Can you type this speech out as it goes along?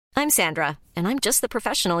I'm Sandra, and I'm just the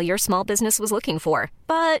professional your small business was looking for.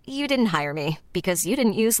 But you didn't hire me because you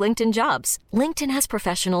didn't use LinkedIn Jobs. LinkedIn has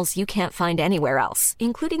professionals you can't find anywhere else,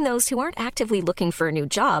 including those who aren't actively looking for a new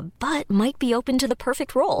job, but might be open to the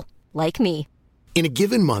perfect role, like me. In a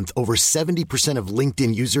given month, over 70% of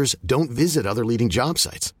LinkedIn users don't visit other leading job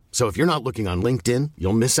sites. So if you're not looking on LinkedIn,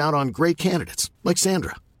 you'll miss out on great candidates like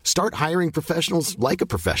Sandra. Start hiring professionals like a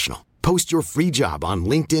professional. Post your free job on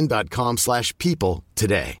linkedin.com/people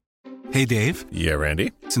today. Hey, Dave. Yeah,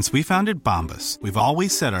 Randy. Since we founded Bombas, we've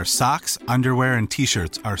always said our socks, underwear, and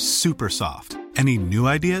T-shirts are super soft. Any new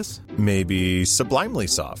ideas? Maybe sublimely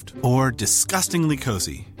soft. Or disgustingly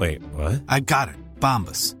cozy. Wait, what? I got it.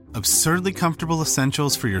 Bombas. Absurdly comfortable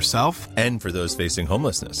essentials for yourself and for those facing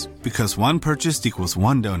homelessness. Because one purchased equals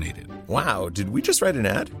one donated. Wow, did we just write an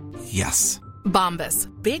ad? Yes. Bombas.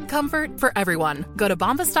 Big comfort for everyone. Go to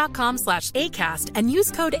bombas.com/ACAST and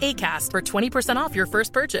use code ACAST for 20% off your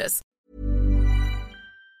first purchase.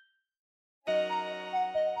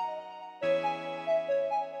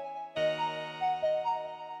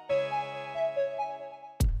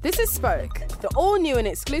 This is Spoke, the all-new and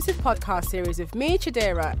exclusive podcast series with me,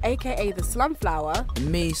 Chidera, aka The Slumflower.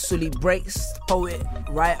 And me, Sully Breaks, poet,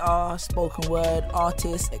 writer, spoken word,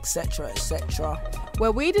 artist, etc., etc.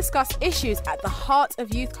 Where we discuss issues at the heart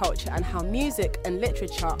of youth culture and how music and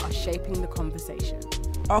literature are shaping the conversation.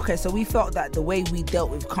 Okay, so we felt that the way we dealt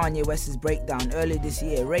with Kanye West's breakdown earlier this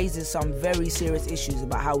year raises some very serious issues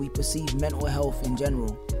about how we perceive mental health in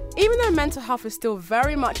general. Even though mental health is still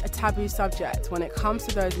very much a taboo subject when it comes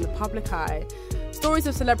to those in the public eye, stories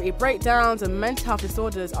of celebrity breakdowns and mental health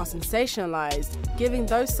disorders are sensationalized, giving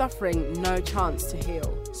those suffering no chance to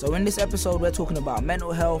heal. So in this episode, we're talking about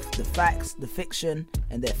mental health, the facts, the fiction,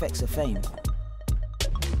 and the effects of fame.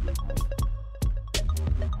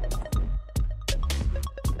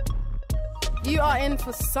 You are in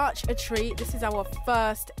for such a treat. This is our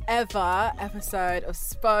first ever episode of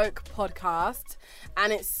Spoke Podcast,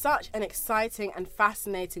 and it's such an exciting and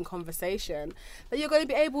fascinating conversation that you're going to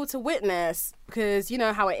be able to witness, because you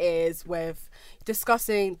know how it is with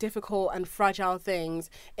discussing difficult and fragile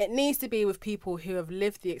things. It needs to be with people who have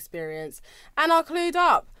lived the experience and are clued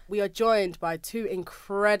up. We are joined by two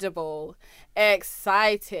incredible,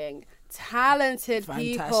 exciting, talented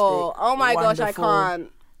people. Oh my gosh, I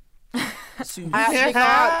can't. I actually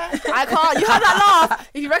can't. I can't. You heard that laugh.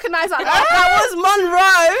 If you recognise that laugh, that was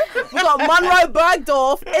Monroe. We've got Monroe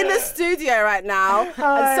Bergdorf in the studio right now.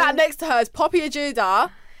 And sat next to her is Poppy Ajuda.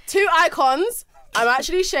 Two icons. I'm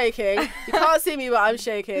actually shaking. You can't see me, but I'm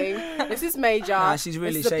shaking. This is major. Nah, she's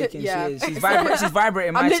really shaking. Yeah. She is. She's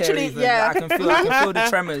vibrating my chair even. Yeah. I can feel the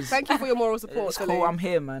tremors. Thank you for your moral support. It's cool. I'm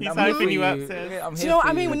here, man. He's I'm here for hyping you up, you. sis. I'm Do here you know what I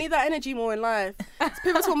for mean? you. We need that energy more in life. It's a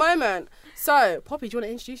pivotal moment. So, Poppy, do you want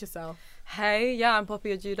to introduce yourself? Hey, yeah, I'm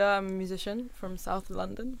Poppy Ajuda. I'm a musician from South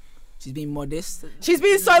London. She's being modest. She's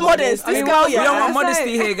being so modest. This girl, We don't want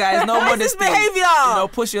modesty here, guys. No modesty. Behaviour. You know,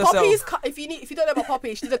 push yourself. Poppy's, if you don't know about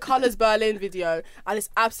Poppy, she did a Colours Berlin video, and it's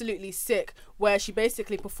absolutely sick, where she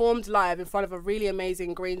basically performed live in front of a really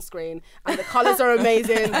amazing green screen, and the colours are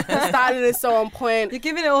amazing, the styling is so on point. You're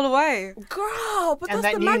giving it all away. Girl, but And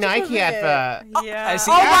that's that the new magic Nike of it. advert. Yeah. I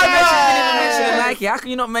see. Oh my God. You didn't mention the Nike. How can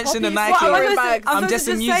you not mention the Poppy's Nike? what wearing bags. I'm just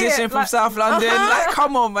a musician from South London. Like,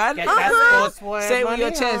 come on, man. Get that sportswear Say it with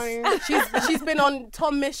your money chest. She's been on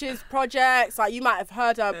Tom Mish's projects. Like, you might have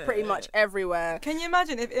heard her pretty much everywhere. Can you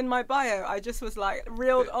imagine if in my bio I just was like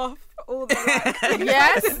reeled off all the like,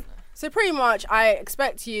 Yes. So pretty much, I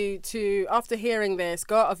expect you to, after hearing this,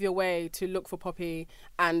 go out of your way to look for Poppy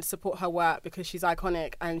and support her work, because she's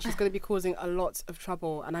iconic and she's going to be causing a lot of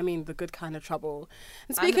trouble, and I mean the good kind of trouble.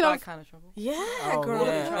 And speaking and the of bad kind of trouble. yeah, girl,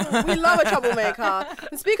 yeah. we love a troublemaker.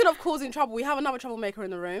 And speaking of causing trouble, we have another troublemaker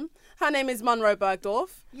in the room. Her name is Monroe Bergdorf.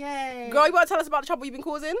 Yay. Girl, you want to tell us about the trouble you've been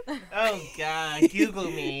causing? Oh, God. Google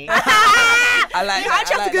me. I like You that.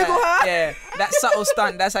 actually I have to like Google that. her? Yeah, that subtle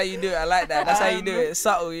stunt. That's how you do it. I like that. That's how you do it. It's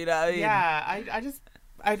subtle, you know what I mean? Yeah,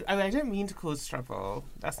 I don't mean to cause trouble.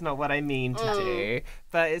 That's not what I mean to do.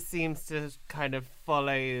 But it seems to kind of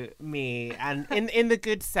follow me. And in the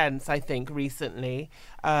good sense, I think, recently,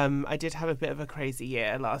 I did have a bit of a crazy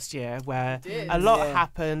year last year where a lot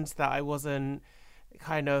happened that I wasn't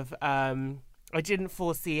kind of... I didn't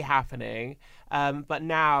foresee happening, but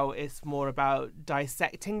now it's more about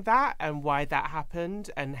dissecting that and why that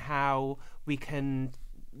happened and how we can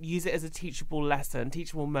use it as a teachable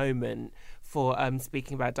moment for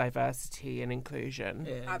speaking about diversity and inclusion.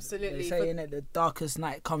 Yeah, absolutely. They say in it, the darkest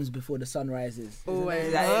night comes before the sun rises. Always.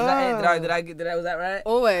 Is that it? Was that right?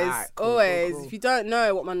 Always, Right, cool, always. cool. If you don't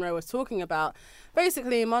know what Monroe was talking about,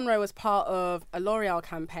 basically Monroe was part of a L'Oreal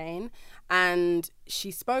campaign, and she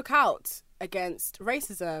spoke out against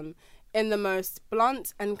racism in the most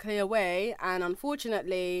blunt and clear way, and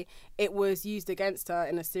unfortunately it was used against her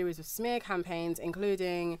in a series of smear campaigns,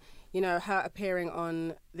 including, you know, her appearing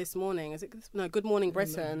on This Morning, Good Morning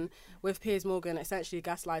Britain, with Piers Morgan essentially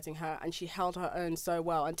gaslighting her, and she held her own so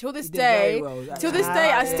well. And till this day,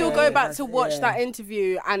 I still go back to watch that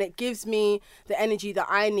interview, and it gives me the energy that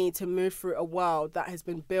I need to move through a world that has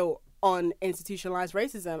been built on institutionalized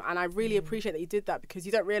racism. And I really appreciate that you did that, because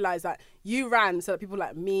you don't realize that you ran so that people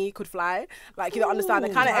like me could fly. Like, you don't understand the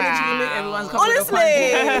kind of energy everyone's honestly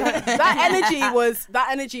that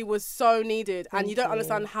energy was so needed. And you don't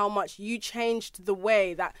understand how much you changed the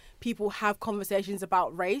way that people have conversations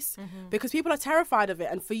about race, because people are terrified of it.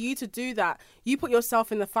 And for you to do that, you put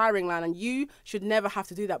yourself in the firing line, and you should never have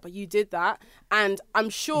to do that, but you did that. And I'm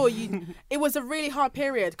sure it was a really hard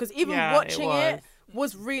period, because even watching it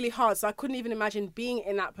was really hard. So I couldn't even imagine being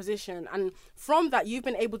in that position. And from that, you've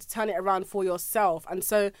been able to turn it around for yourself. And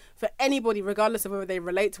so for anybody, regardless of whether they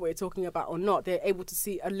relate to what you're talking about or not, they're able to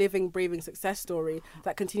see a living, breathing success story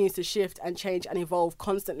that continues to shift and change and evolve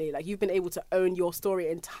constantly. Like, you've been able to own your story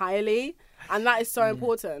entirely. And that is so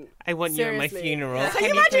important. I want you at my funeral. Can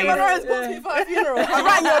you imagine Monroe's booked me for a funeral? I'm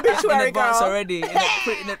writing your obituary, in advance girl. already.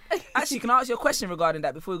 Actually, can I ask you a question regarding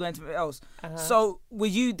that before we go into anything else? So,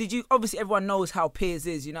 did you, obviously everyone knows how Piers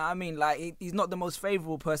is, you know what I mean? Like, he's not the most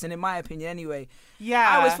favourable person, in my opinion, anyway. Yeah.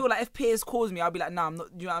 I always feel like if Piers calls me, I'll be like, nah, I'm not,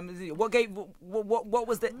 you know what I mean? What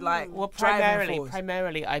was the, like, well,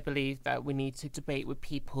 primarily, I believe that we need to debate with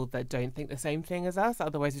people that don't think the same thing as us,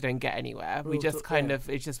 otherwise we don't get anywhere. We just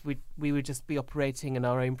we would just be operating in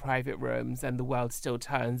our own private rooms, and the world still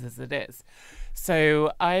turns as it is.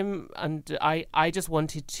 So I just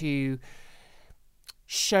wanted to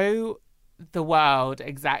show the world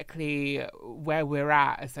exactly where we're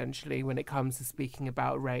at, essentially, when it comes to speaking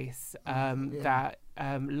about race. That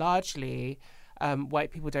largely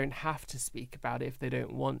white people don't have to speak about it if they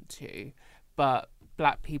don't want to, but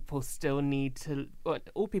Black people still need to,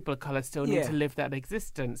 all people of colour still need to live that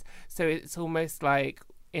existence. So it's almost like,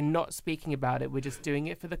 in not speaking about it, we're just doing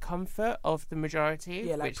it for the comfort of the majority.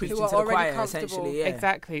 Yeah, like preaching who are to the already choir, essentially. Yeah.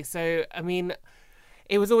 Exactly. So, I mean,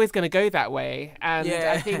 it was always going to go that way. And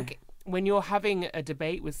I think when you're having a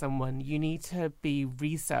debate with someone, you need to be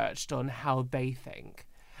researched on how they think.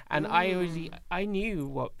 And I knew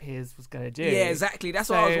what Piers was going to do. Yeah, exactly. That's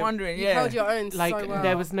what I was wondering. You held your own like, so well.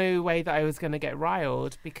 There was no way that I was going to get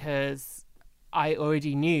riled, because I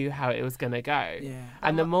already knew how it was going to go. Yeah.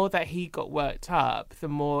 And the more that he got worked up, the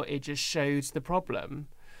more it just showed the problem.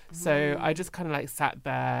 So I just kind of like sat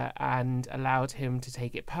there and allowed him to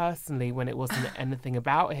take it personally when it wasn't anything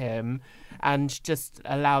about him, and just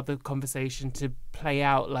allowed the conversation to play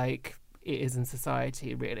out like it is in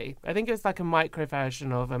society, really. I think it was like a micro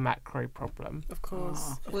version of a macro problem. Of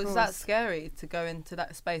course. Was that scary to go into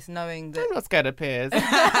that space knowing that... I'm not scared of Piers.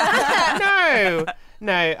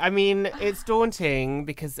 No. I mean, it's daunting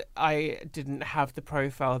because I didn't have the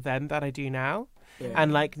profile then that I do now. Yeah.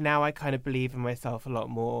 And like now I kind of believe in myself a lot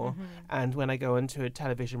more. And when I go into a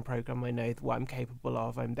television program, I know what I'm capable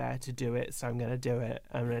of. I'm there to do it, so I'm going to do it.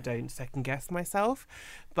 And I don't second guess myself.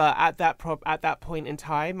 But at that point in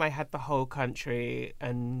time, I had the whole country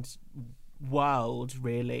and world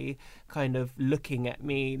really kind of looking at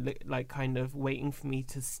me, like kind of waiting for me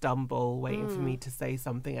to stumble, waiting for me to say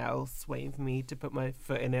something else, waiting for me to put my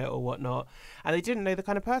foot in it or whatnot. And they didn't know the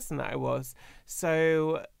kind of person that I was.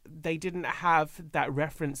 So they didn't have that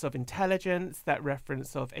reference of intelligence, that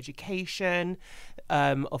reference of education,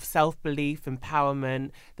 of self-belief,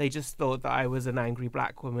 empowerment. They just thought that I was an angry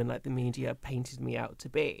Black woman like the media painted me out to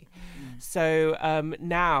be. So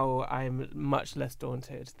now I'm much less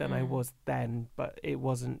daunted than I was then, but it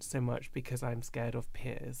wasn't so much because I'm scared of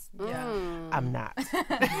Piers. I'm not.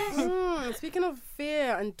 Speaking of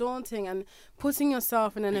fear and daunting and putting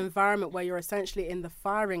yourself in an environment where you're essentially in the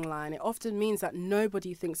firing line, it often means that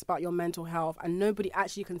nobody thinks about your mental health, and nobody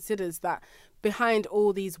actually considers that behind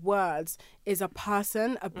all these words is a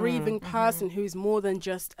person, a breathing person who's more than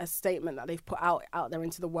just a statement that they've put out there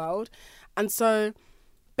into the world. And so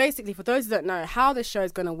basically, for those who don't know, how this show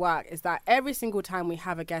is going to work is that every single time we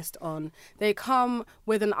have a guest on, they come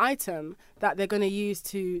with an item that they're going to use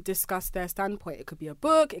to discuss their standpoint. It could be a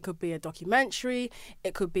book, it could be a documentary,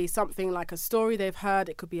 it could be something like a story they've heard,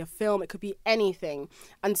 it could be a film, it could be anything.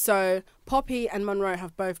 And so Poppy and Monroe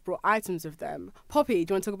have both brought items with them. Poppy,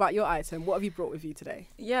 do you want to talk about your item? What have you brought with you today?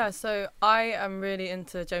 Yeah, so I am really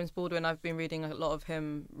into James Baldwin. I've been reading a lot of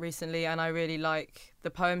him recently, and I really like the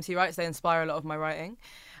poems he writes. They inspire a lot of my writing.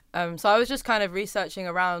 So I was just kind of researching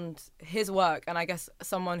around his work, and I guess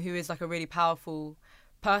someone who is like a really powerful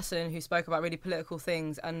person who spoke about really political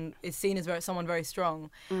things and is seen as someone very strong.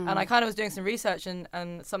 And I kind of was doing some research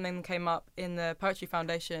and something came up in the Poetry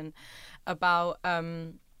Foundation about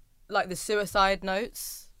like the suicide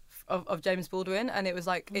notes of James Baldwin, and it was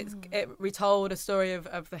like it retold a story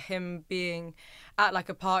of him being at like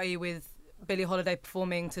a party with Billie Holiday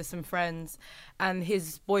performing to some friends, and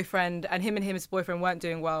his boyfriend and his boyfriend weren't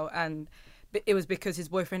doing well, and it was because his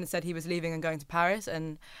boyfriend had said he was leaving and going to Paris,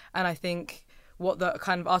 and I think what the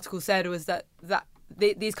kind of article said was that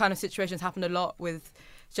these kind of situations happened a lot with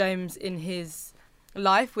James in his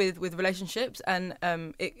life with relationships, and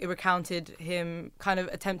it recounted him kind of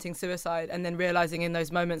attempting suicide and then realising in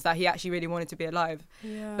those moments that he actually really wanted to be alive.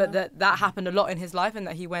 Yeah. But that happened a lot in his life, and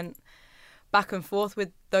that he went back and forth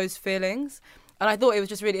with those feelings. And I thought it was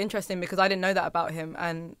just really interesting because I didn't know that about him.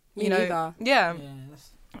 And you know, yeah,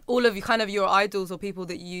 all of you kind of your idols or people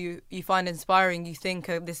that you find inspiring, you think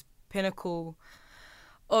are this pinnacle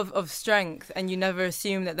of strength, and you never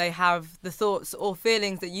assume that they have the thoughts or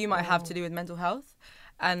feelings that you might have to do with mental health.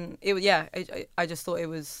 And I just thought it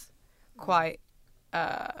was quite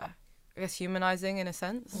I guess humanizing in a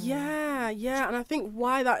sense. Yeah, and I think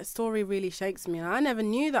why that story really shakes me, and I never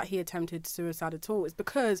knew that he attempted suicide at all, is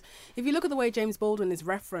because if you look at the way James Baldwin is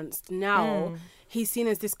referenced now, he's seen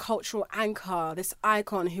as this cultural anchor, this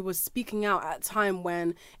icon who was speaking out at a time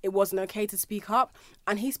when it wasn't okay to speak up,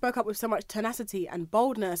 and he spoke up with so much tenacity and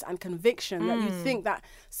boldness and conviction that you think that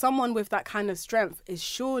someone with that kind of strength is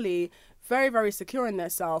surely very, very secure in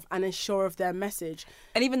their self and is sure of their message.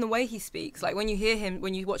 And even the way he speaks, like when you hear him,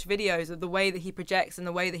 when you watch videos of the way that he projects and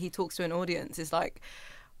the way that he talks to an audience, is like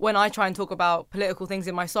when I try and talk about political things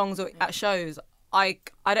in my songs or at shows, I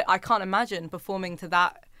can't imagine performing to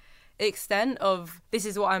that extent of this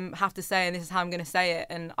is what I have to say and this is how I'm going to say it,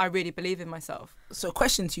 and I really believe in myself. So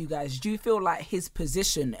question to you guys, do you feel like his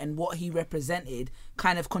position and what he represented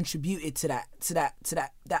kind of contributed to that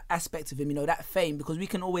aspect of him, you know, that fame? Because we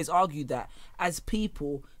can always argue that as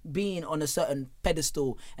people being on a certain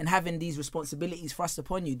pedestal and having these responsibilities thrust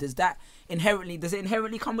upon you, does it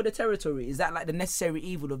inherently come with the territory? Is that like the necessary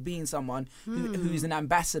evil of being someone who's an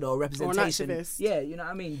ambassador or representation? Or an activist. Yeah, you know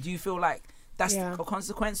what I mean? Do you feel like that's a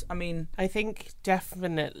consequence? I mean, I think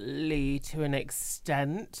definitely to an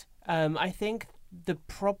extent. I think the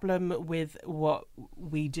problem with what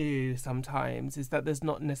we do sometimes is that there's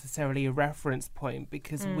not necessarily a reference point,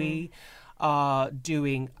 because we are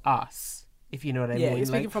doing us, if you know what I mean. You're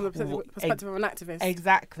speaking from the perspective of an activist.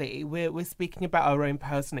 Exactly. We're speaking about our own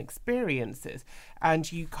personal experiences,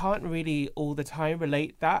 and you can't really all the time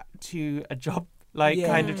relate that to a job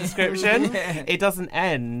kind of description. It doesn't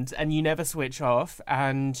end, and you never switch off,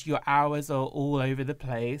 and your hours are all over the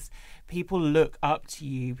place. People look up to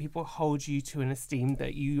you, people hold you to an esteem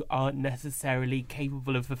that you aren't necessarily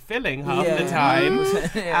capable of fulfilling half the time.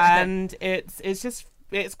 And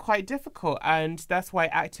it's quite difficult, and that's why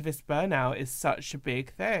activist burnout is such a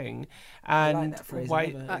big thing. And I like that phrase,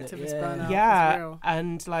 activist burnout. Yeah, is real.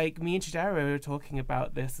 and like me and Jadera were talking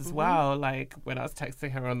about this as well. Like when I was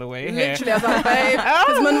texting her on the way here, Literally, I was like, babe,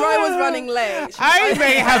 because Monroe was running late. I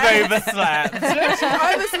may have overslept. She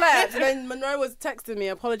overslept, and then Monroe was texting me,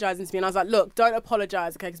 apologising to me, and I was like, look, don't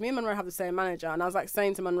apologise, okay? Because me and Monroe have the same manager, and I was like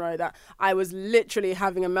saying to Monroe that I was literally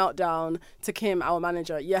having a meltdown to Kim, our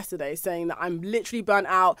manager, yesterday, saying that I'm literally burnt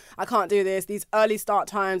out, I can't do this, these early start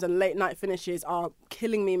times and late night finishes are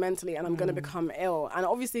killing me mentally, and I'm going to become ill. And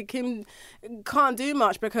obviously Kim can't do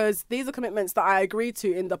much because these are commitments that I agreed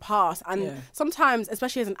to in the past, and sometimes,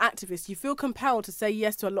 especially as an activist, you feel compelled to say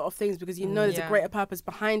yes to a lot of things because you know there's a greater purpose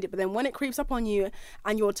behind it. But then when it creeps up on you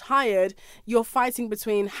and you're tired, you're fighting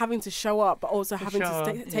between having to show up but also having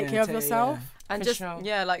to take care of yourself. And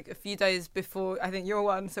like a few days before, I think you're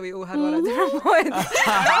one, so we all had one at different points.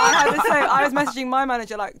 I was messaging my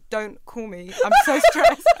manager like, don't call me, I'm so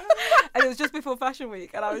stressed. And it was just before Fashion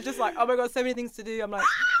Week, and I was just like, oh my God, so many things to do. I'm like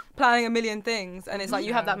planning a million things, and it's like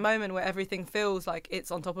you have that moment where everything feels like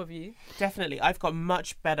it's on top of you. Definitely. I've got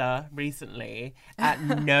much better recently at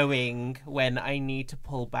knowing when I need to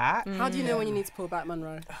pull back. How do you know when you need to pull back,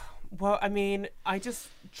 Monroe? Well, I mean, I just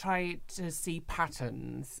try to see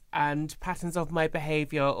patterns of my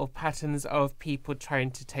behaviour or patterns of people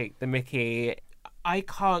trying to take the mickey. I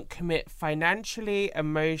can't commit financially,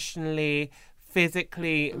 emotionally,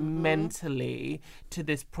 physically, mentally to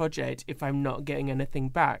this project if I'm not getting anything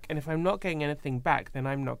back. And if I'm not getting anything back, then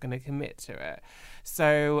I'm not going to commit to it.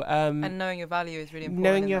 So and knowing your value is really important.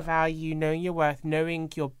 Knowing your value, knowing your worth, knowing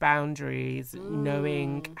your boundaries,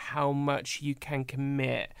 knowing how much you can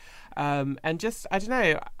commit. And just, I don't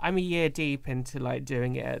know, I'm a year deep into like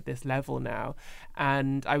doing it at this level now,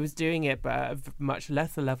 and I was doing it but at a much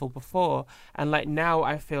lesser level before, and like now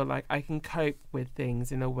I feel like I can cope with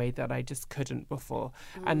things in a way that I just couldn't before.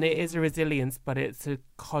 And it is a resilience, but it's a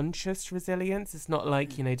conscious resilience. It's not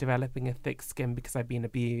like, you know, developing a thick skin because I've been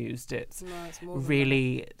abused. It's more than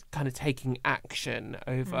really kind of taking action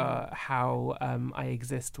over how I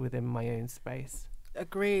exist within my own space.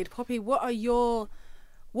 Agreed. Poppy, what are your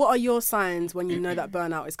signs when you know that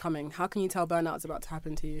burnout is coming? How can you tell burnout is about to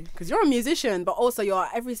happen to you? Because you're a musician, but also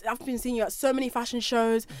I've been seeing you at so many fashion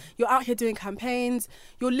shows. You're out here doing campaigns.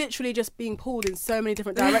 You're literally just being pulled in so many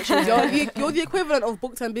different directions. You're the equivalent of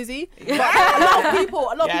booked and busy. But a lot of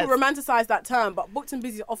people romanticize that term, but booked and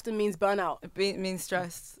busy often means burnout. It means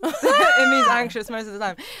stressed. It means anxious most of the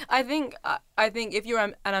time. I think if you're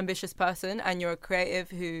an ambitious person and you're a creative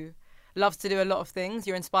who loves to do a lot of things,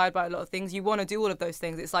 you're inspired by a lot of things, you want to do all of those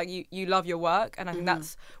things. It's like you love your work, and I think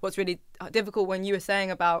that's what's really difficult when you were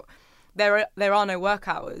saying about there are no work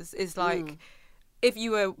hours. Is like if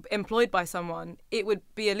you were employed by someone, it would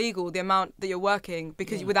be illegal the amount that you're working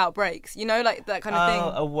because without breaks, you know, like that kind of thing.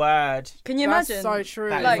 A word. Can you That's imagine? so true.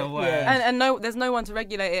 That Like, is a word. and there's no one to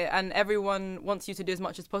regulate it, and everyone wants you to do as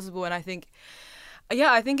much as possible. And I think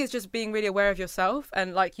it's just being really aware of yourself,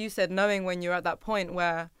 and like you said, knowing when you're at that point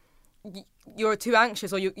where you're too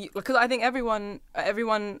anxious, or you because I think everyone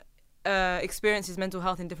experiences mental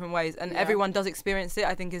health in different ways, and everyone does experience it,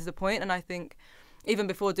 I think, is the point. And I think even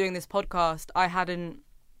before doing this podcast,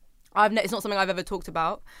 it's not something I've ever talked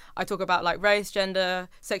about. I talk about like race, gender,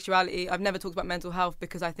 sexuality. I've never talked about mental health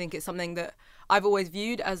because I think it's something that I've always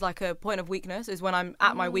viewed as like a point of weakness, is when I'm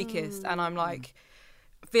at my weakest and I'm like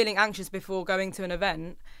feeling anxious before going to an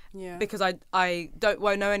event. Yeah. Because I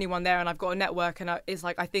won't know anyone there, and I've got a network, and I'm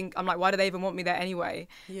like, why do they even want me there anyway?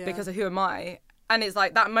 Yeah. Because of who am I? And it's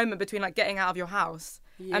like that moment between like getting out of your house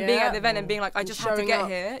and being at the event and being like, I just had to get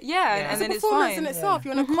here. Yeah. And then it's performance fine. in itself.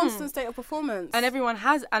 You're in a constant state of performance. And everyone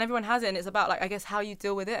has it, and it's about like, I guess, how you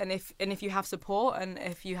deal with it, and if you have support, and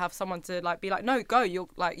if you have someone to like be like, no, go,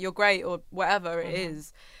 you're great, or whatever it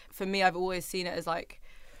is. For me, I've always seen it as like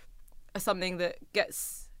something that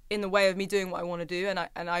gets in the way of me doing what I want to do,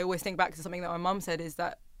 and I always think back to something that my mum said, is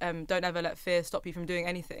that don't ever let fear stop you from doing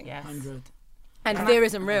anything. Yes. 100. And fear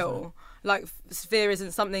isn't real. Like fear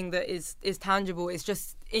isn't something that is tangible. It's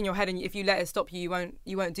just in your head, and if you let it stop you,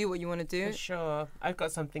 you won't do what you want to do. For sure. I've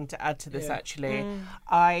got something to add to this actually.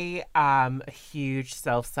 I am a huge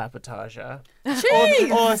self-sabotager.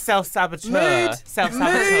 Or self-saboteur.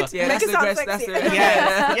 Self-saboteur. Yeah, that's the best. That's the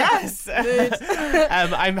Yes.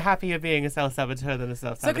 I'm happier being a self-saboteur than a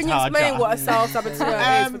so self-sabotager. can you explain what a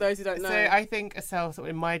self-saboteur is for those who don't know? So I think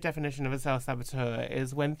in my definition of a self-saboteur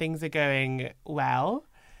is when things are going well,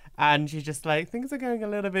 and you're just like, things are going a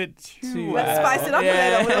little bit too well. Let's spice it up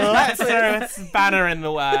a little. Let's throw a spanner in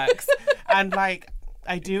the works. And like,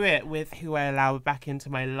 I do it with who I allow back into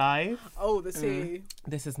my life. Oh, the tea.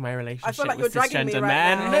 This is my relationship I feel like you're with dragging me cisgender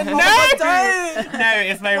right men. now. No, Don't. no,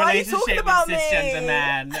 it's my Why are you talking relationship about with cisgender me?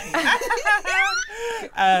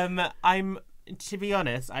 men. To be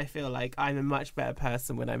honest, I feel like I'm a much better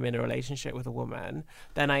person when I'm in a relationship with a woman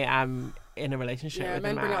than I am in a relationship with a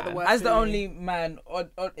men man. bring out the worst. As the in you. only man on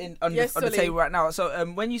the Sully. table right now. So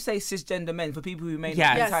when you say cisgender men, for people who may not be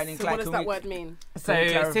Yes. entirely So inclined, what does can that we- word mean? So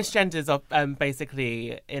clarify? cisgender is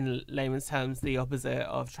basically, in layman's terms, the opposite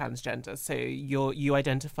of transgender. So you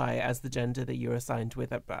identify as the gender that you're assigned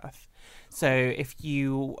with at birth. So if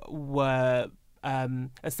you were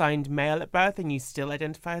assigned male at birth and you still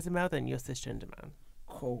identify as a male, then you're cisgender man.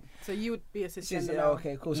 Cool. So you would be a cisgender. Yeah, male.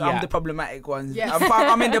 okay, cool. So Yeah. I'm the problematic one. Yes.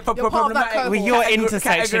 I'm in the You're part of that problematic. cohort. Well, your category-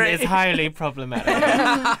 intersection category. is highly problematic.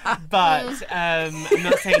 But I'm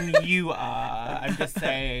not saying you are. I'm just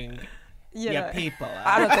saying people are.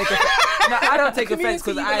 I don't take offense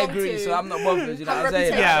because Community I you belong agree. to. So I'm not bothered. You know Have what I'm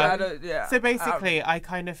saying? reputation. Yeah. So basically, I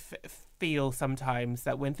kind of feel sometimes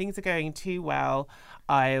that when things are going too well,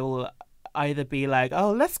 I'll either be like,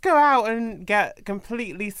 oh, let's go out and get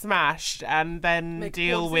completely smashed, and then Make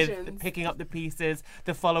deal poor with decisions. picking up the pieces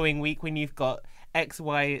the following week when you've got X,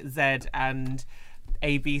 Y, Z and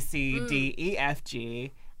A, B, C, D, E, F,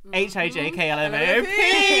 G, H, I, J, K, L, M, N, O,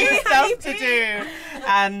 P stuff to do.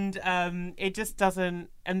 And it just doesn't,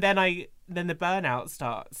 and then the burnout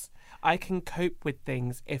starts. I can cope with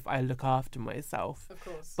things if I look after myself. Of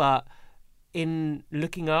course. But in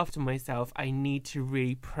looking after myself, I need to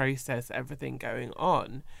really process everything going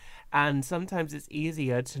on. And sometimes it's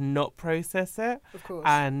easier to not process it Of course.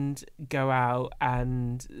 and go out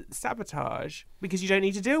and sabotage because you don't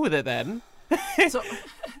need to deal with it then. So,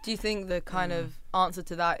 do you think the kind of answer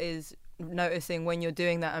to that is noticing when you're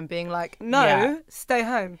doing that and being like, no, Yeah. stay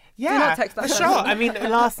home. Yeah, Do not text that for person. sure. I mean,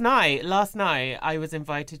 last night I was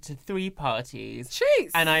invited to 3 parties.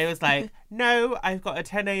 Jeez. And I was like, no, I've got a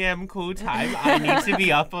 10 a.m. call time. I need to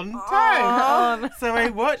be up on time. So I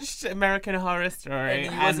watched American Horror Story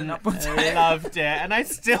And you wasn't up on time. I loved it. And I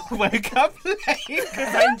still woke up late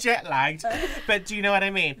because I'm jet lagged. But do you know what I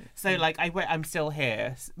mean? So like I'm still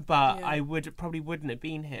here, but I probably wouldn't have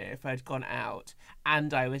been here if I'd gone out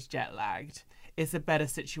and I was jet lagged. It's a better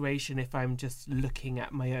situation if I'm just looking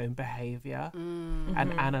at my own behaviour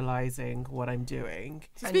and analysing what I'm doing.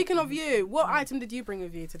 Speaking of you, what item did you bring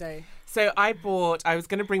with you today? So I was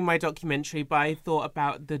going to bring my documentary, but I thought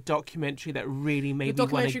about the documentary that really made me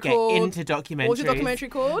want to get into documentaries. What's your documentary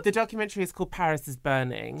called? The documentary is called Paris is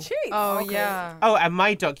Burning. Jeez. Oh, Okay. yeah. Oh, and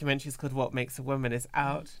my documentary is called What Makes a Woman. Is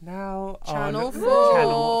out now Channel on 4.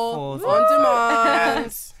 Channel 4. On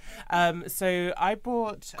demand. So I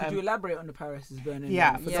bought... Could you elaborate on the Paris is Burning?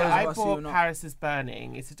 Yeah, for so those of I us who are bought not- Paris is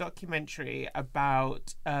Burning. It's a documentary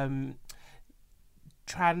about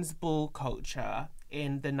trans ball culture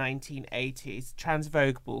in the 1980s, trans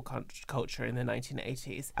Vogue ball culture in the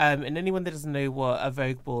 1980s. And anyone that doesn't know what a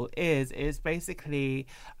Vogue ball is basically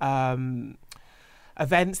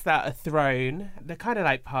events that are thrown. They're kind of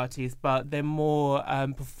like parties, but they're more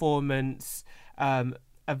performance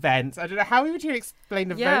events. I don't know, how would you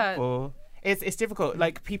explain a Vogue ball? It's difficult.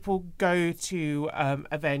 Like, people go to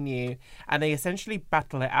a venue and they essentially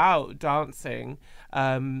battle it out dancing.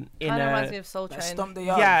 Kind of reminds me of Soul Train. Stomp the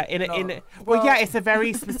yard. Yeah, it's a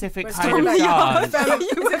very specific kind of dance. Is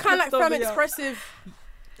it kind of like femme expressive?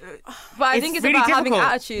 But I It's think it's really about having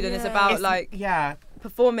difficult. attitude, and it's about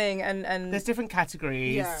performing and There's different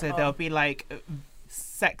categories. Yeah. So there'll be like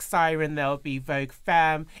Sex Siren, there'll be Vogue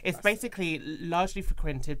Femme. It's basically largely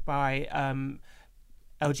frequented by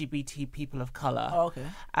LGBT people of colour. Oh, okay.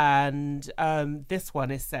 And this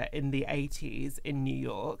one is set in the 80s in New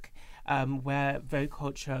York, where Vogue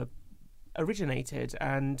culture originated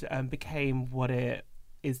and became what it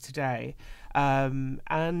is today.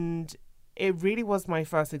 And it really was my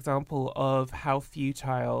first example of how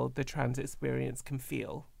futile the trans experience can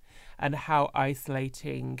feel and how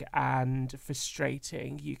isolating and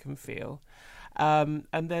frustrating you can feel. And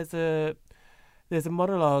there's a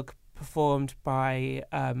monologue performed by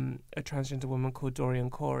a transgender woman called Dorian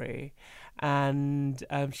Corey, and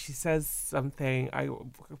she says something,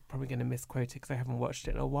 I'm probably going to misquote it because I haven't watched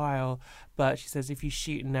it in a while, but she says, if you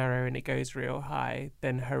shoot an arrow and it goes real high,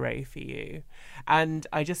 then hooray for you. And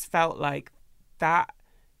I just felt like that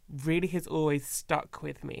really has always stuck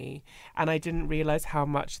with me, and I didn't realise how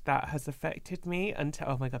much that has affected me until,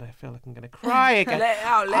 oh my God, I feel like I'm going to cry again. Let it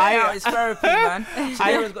out. It's therapy, man.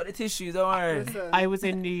 Shayla's got the tissues, don't worry. I was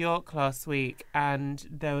in New York last week, and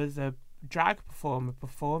there was a drag performer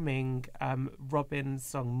performing Robin's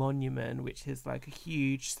song Monument, which is like a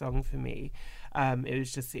huge song for me.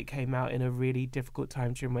 It came out in a really difficult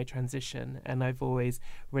time during my transition, and I've always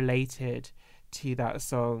related to that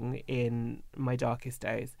song in my darkest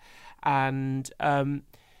days. And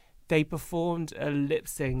they performed a lip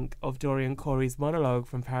sync of Dorian Corey's monologue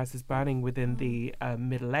from Paris is Burning within the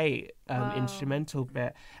middle eight instrumental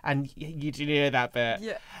bit, and you know that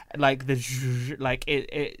bit, like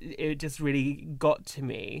it just really got to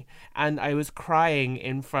me, and I was crying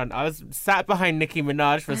in front. I was sat behind Nicki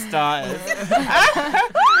Minaj for starters.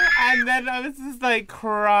 And then I was just like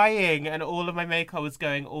crying, and all of my makeup was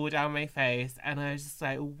going all down my face, and I was just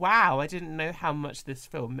like, wow, I didn't know how much this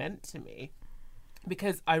film meant to me.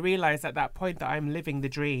 Because I realised at that point that I'm living the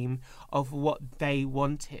dream of what they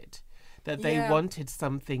wanted. That they wanted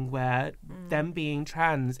something where them being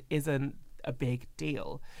trans isn't a big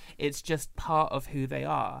deal. It's just part of who they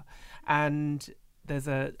are. And there's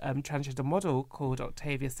a transgender model called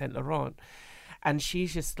Octavia St. Laurent. And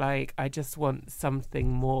she's just like, I just want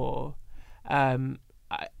something more. I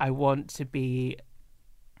want to be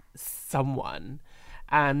someone.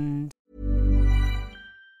 And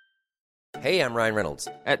Hey, I'm Ryan Reynolds.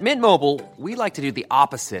 At Mint Mobile, we like to do the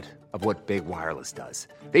opposite of what Big Wireless does.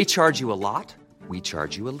 They charge you a lot, we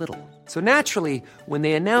charge you a little. So naturally, when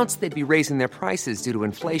they announced they'd be raising their prices due to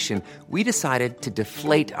inflation, we decided to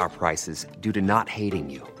deflate our prices due to not hating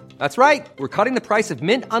you. That's right. We're cutting the price of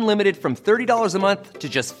Mint Unlimited from $30 a month to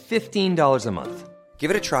just $15 a month. Give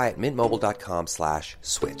it a try at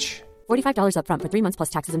mintmobile.com/switch. $45 up front for 3 months plus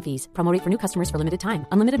taxes and fees. Promo rate for new customers for limited time.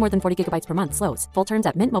 Unlimited more than 40 gigabytes per month. Slows full terms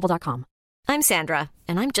at mintmobile.com. I'm Sandra,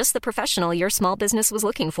 and I'm just the professional your small business was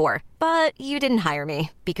looking for. But you didn't hire me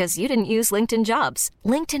because you didn't use LinkedIn Jobs.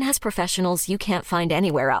 LinkedIn has professionals you can't find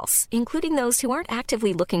anywhere else, including those who aren't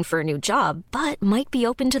actively looking for a new job, but might be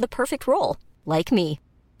open to the perfect role, like me.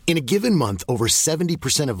 In a given month, over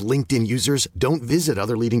 70% of LinkedIn users don't visit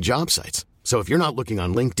other leading job sites. So if you're not looking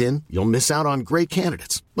on LinkedIn, you'll miss out on great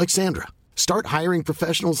candidates like Sandra. Start hiring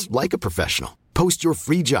professionals like a professional. Post your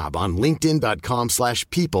free job on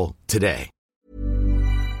linkedin.com/people today.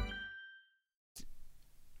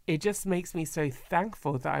 It just makes me so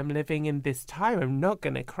thankful that I'm living in this time. I'm not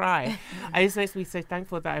going to cry. It just makes me so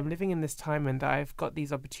thankful that I'm living in this time and that I've got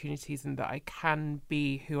these opportunities and that I can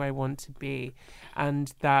be who I want to be,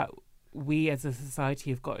 and that we as a society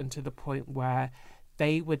have gotten to the point where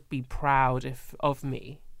they would be proud of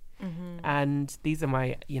me. Mm-hmm. And these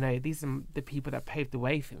are these are the people that paved the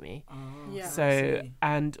way for me. Oh, yeah. So,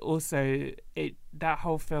 and also that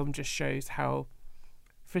whole film just shows how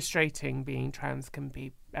frustrating being trans can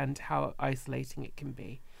be and how isolating it can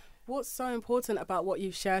be. What's so important about what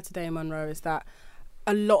you've shared today, Monroe, is that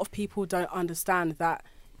a lot of people don't understand that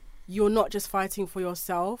you're not just fighting for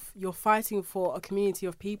yourself, you're fighting for a community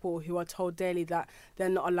of people who are told daily that they're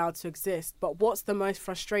not allowed to exist. But what's the most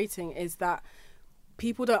frustrating is that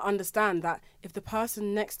people don't understand that if the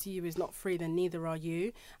person next to you is not free, then neither are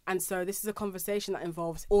you. And so this is a conversation that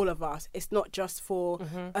involves all of us. It's not just for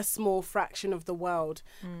a small fraction of the world.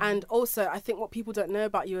 And also, I think what people don't know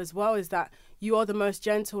about you as well is that you are the most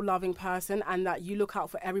gentle, loving person, and that you look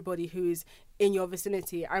out for everybody who's in your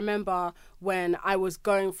vicinity. I remember when I was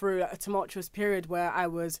going through a tumultuous period where I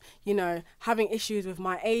was, having issues with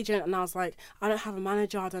my agent, and I was like, I don't have a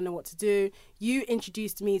manager, I don't know what to do. You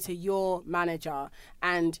introduced me to your manager,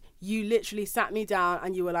 and you literally sat me down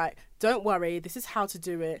and you were like, don't worry, this is how to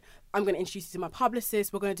do it. I'm going to introduce you to my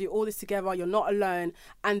publicist. We're going to do all this together. You're not alone.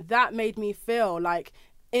 And that made me feel like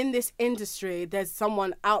in this industry, there's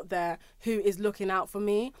someone out there who is looking out for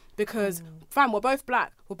me, because, fam, we're both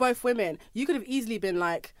black, we're both women. You could have easily been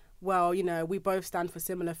like, well, we both stand for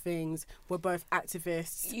similar things. We're both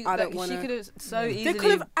activists. I don't want to. She could have so easily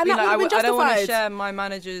and that been like, would have been I don't want to justified. share my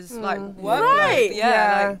manager's work. Right.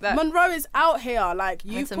 Like that. Monroe is out here. Like,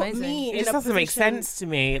 you That's put amazing. me in It a doesn't make position- sense to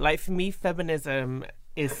me. Like, for me, feminism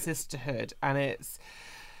is sisterhood, and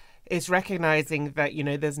it's recognizing that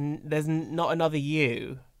there's not another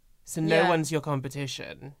you, so no one's your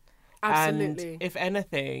competition. Absolutely. And if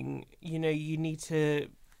anything, you need to,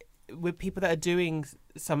 with people that are doing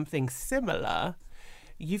something similar,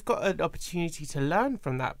 you've got an opportunity to learn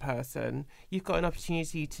from that person. You've got an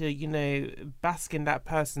opportunity to, bask in that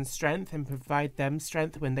person's strength and provide them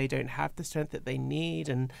strength when they don't have the strength that they need,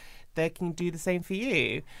 and they can do the same for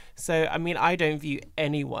you. So, I mean, I don't view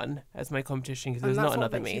anyone as my competition, because there's not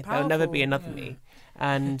another me. There'll never be another me.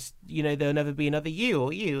 And, there'll never be another you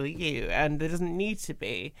or you or you. And there doesn't need to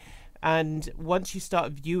be. And once you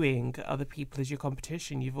start viewing other people as your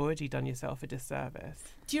competition, you've already done yourself a disservice.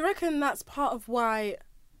 Do you reckon that's part of why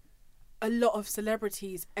a lot of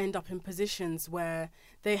celebrities end up in positions where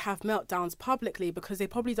they have meltdowns publicly, because they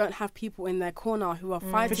probably don't have people in their corner who are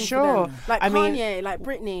fighting for them? Like Kanye, like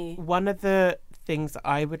Britney. One of the things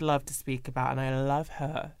I would love to speak about, and I love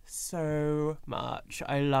her so much.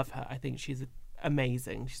 I love her. I think she's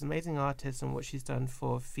amazing. She's an amazing artist, and what she's done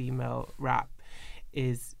for female rap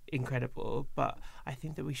is incredible. But I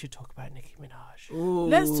think that we should talk about Nicki Minaj. Ooh,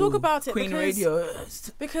 let's talk about it. Queen Radio.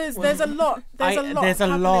 Because there's a lot. There's a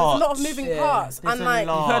lot. lot of moving parts. There's and a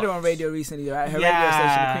lot. You heard her on radio recently, right? Her radio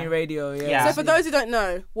station, Queen Radio. Yeah. So for those who don't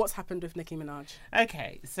know, what's happened with Nicki Minaj?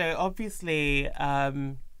 Okay, so obviously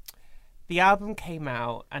the album came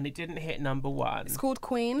out and it didn't hit number one. It's called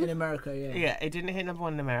Queen. In America, yeah. Yeah, it didn't hit number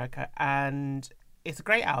one in America, and it's a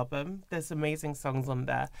great album. There's amazing songs on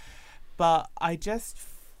there. But I just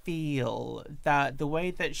feel that the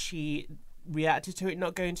way that she reacted to it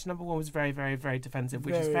not going to number one was very, very, very defensive,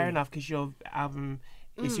 which is fair enough, because your album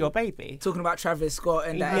is your baby. Talking about Travis Scott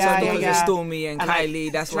and that Stormy and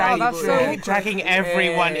Kylie, that's right. Dragging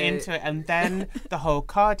everyone into it. And then the whole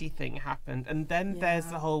Cardi thing happened. And then there's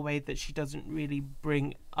the whole way that she doesn't really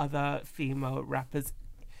bring other female rappers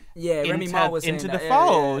Remy Ma was into the that.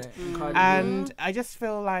 fold. Yeah. And I just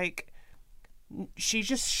feel like she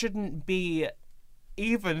just shouldn't be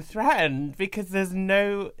even threatened, because there's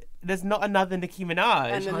not another Nicki Minaj.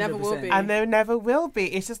 And there never will be. And there never will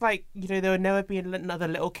be. It's just like, there will never be another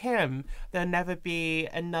Little Kim. There'll never be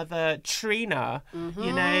another Trina.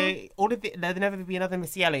 There'll never be another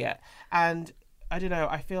Missy Elliott. And I don't know,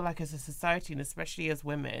 I feel like as a society, and especially as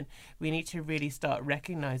women, we need to really start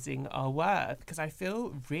recognising our worth. Because I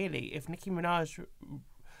feel really, if Nicki Minaj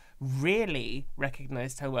really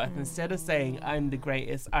recognised her worth, instead of saying I'm the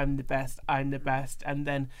greatest, I'm the best, and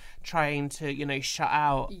then trying to shut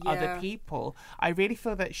out other people, I really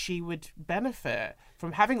feel that she would benefit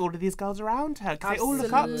from having all of these girls around her, because they all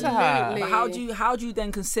look up to her. But how do you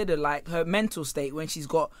then consider like her mental state when she's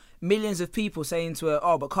got millions of people saying to her,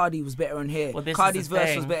 "Oh, but Cardi was better on here. Well, Cardi's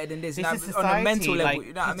verse was better than this." This now, is society, on a mental level, like,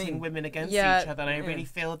 you know what I pitting mean? women against each other, and I really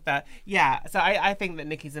feel that. Yeah, so I think that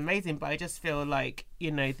Nicki's amazing, but I just feel like,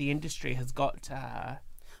 you know, the industry has got to her.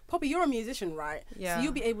 Poppy, you're a musician, right? Yeah. So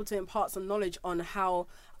you'll be able to impart some knowledge on how,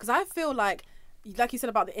 because I feel like you said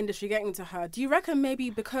about the industry getting to her, do you reckon maybe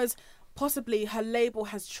because possibly her label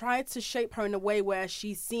has tried to shape her in a way where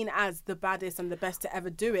she's seen as the baddest and the best to ever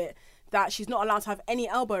do it, that she's not allowed to have any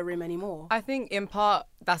elbow room anymore? I think in part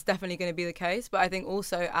that's definitely going to be the case, but I think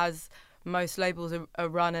also as most labels are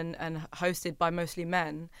run and hosted by mostly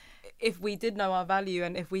men, if we did know our value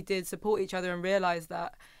and if we did support each other and realise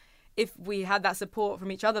that if we had that support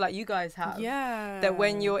from each other like you guys have, that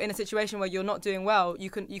when you're in a situation where you're not doing well, you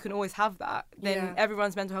can always have that, then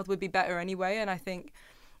everyone's mental health would be better anyway. And I think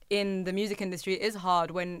in the music industry it is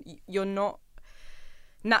hard when you're not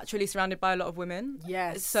naturally surrounded by a lot of women.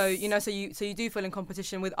 Yes. So you do feel in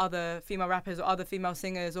competition with other female rappers or other female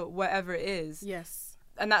singers or whatever it is. Yes.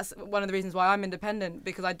 And that's one of the reasons why I'm independent,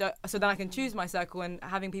 because so then I can choose my circle, and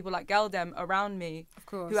having people like Galdem around me, of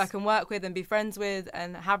course, who I can work with and be friends with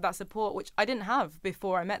and have that support, which I didn't have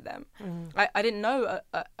before I met them. I didn't know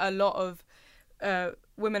a lot of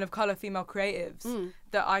women of colour, female creatives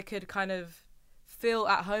that I could kind of feel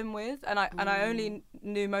at home with, and I only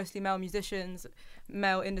knew mostly male musicians,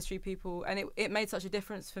 male industry people, and it made such a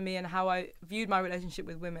difference for me in how I viewed my relationship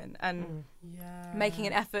with women and making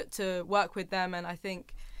an effort to work with them. And I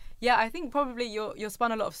think probably you're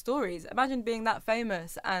spun a lot of stories. Imagine being that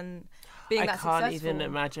famous and being that successful. I can't even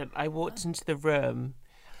imagine. I walked into the room.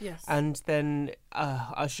 Yes. And then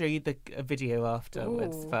I'll show you the video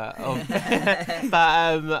afterwards. But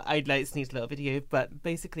I'd like sneak a little video. But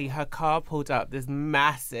basically, her car pulled up this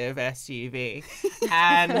massive SUV,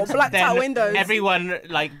 and blacked out windows. Everyone,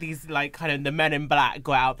 like these, like kind of the men in black,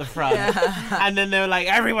 got out the front, and then they were like,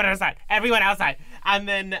 everyone outside. And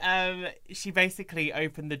then she basically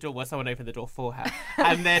opened the door. Well, someone opened the door for her.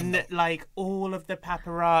 And then, like, all of the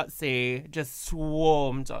paparazzi just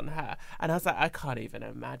swarmed on her. And I was like, I can't even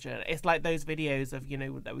imagine. It's like those videos of, you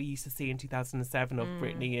know, that we used to see in 2007 of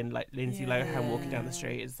Britney and, like, Lindsay Lohan walking down the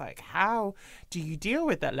street. It's like, how do you deal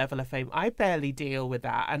with that level of fame? I barely deal with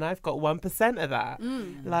that. And I've got 1% of that.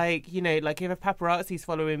 Like, you know, like, if a paparazzi's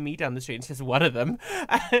following me down the street, it's just one of them,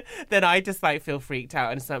 then I just, like, feel freaked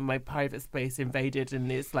out. And it's like my private space invaded.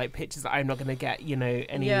 And it's like pictures that I'm not going to get, you know,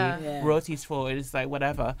 any royalties for. It's like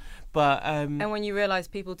whatever. But and when you realise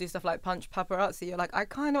people do stuff like punch paparazzi, you're like, I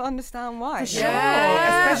kind of understand why. For sure.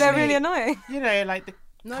 They're really annoying. You know, like the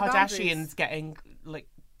Kardashians getting like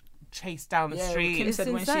chased down the street. Kim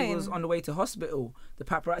said when she was on the way to hospital, the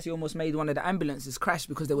paparazzi almost made one of the ambulances crash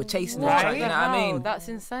because they were chasing her. You know what I mean? That's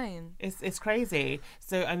insane. It's crazy.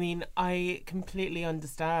 So I mean, I completely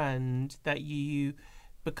understand that you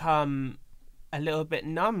become a little bit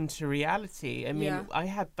numb to reality. I mean, I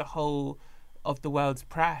had the whole of the world's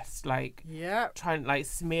press trying, like,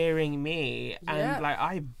 smearing me, and like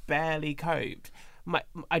I barely coped.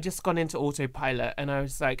 I just gone into autopilot, and I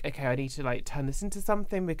was like, okay, I need to like turn this into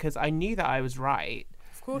something, because I knew that I was right.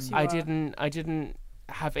 Of course you I didn't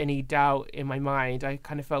have any doubt in my mind. I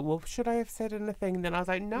kind of felt, well, should I have said anything? Then I was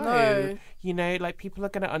like, no. You know, like, people are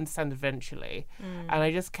going to understand eventually. And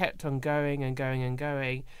I just kept on going and going and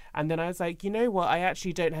going. And then I was like, you know what? I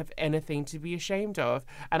actually don't have anything to be ashamed of.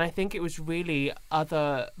 And I think it was really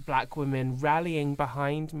other black women rallying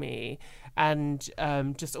behind me and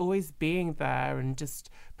just always being there and just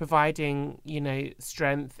providing, you know,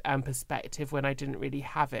 strength and perspective when I didn't really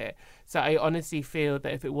have it. So I honestly feel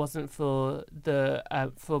that if it wasn't for the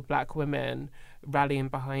for black women rallying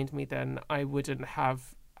behind me, then I wouldn't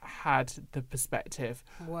have had the perspective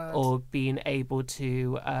or been able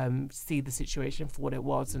to see the situation for what it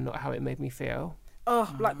was and not how it made me feel.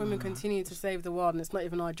 Black women continue to save the world, and it's not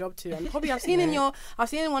even our job to. And probably I've seen in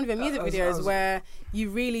one of your music videos where you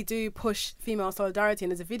really do push female solidarity.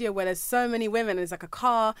 And there's a video where there's so many women, and there's like a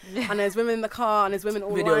car, and there's women in the car, and there's women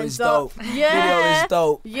all video lined is up. dope. Yeah, Video is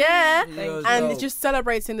dope. Yeah, and dope. it's just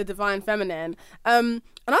celebrating the divine feminine.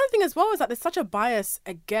 Another thing as well is that there's such a bias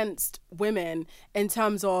against women in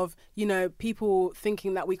terms of, you know, people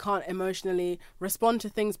thinking that we can't emotionally respond to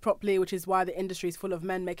things properly, which is why the industry is full of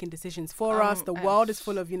men making decisions for us. The world is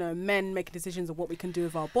full of, you know, men making decisions of what we can do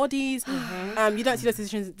with our bodies. You don't see those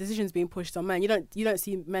decisions being pushed on men. You don't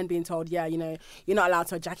see men being told, yeah, you know, you're not allowed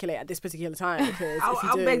to ejaculate at this particular time, because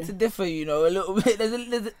I beg to differ, you know, a little bit.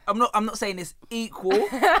 I'm not saying it's equal.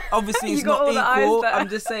 Obviously, it's got not all the eyes equal. there. I'm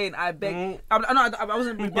just saying I beg. I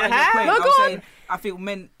wasn't rebutting your claim. No, I'm go on. saying I think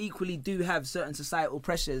men equally do have certain societal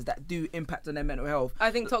pressures that do impact on their mental health.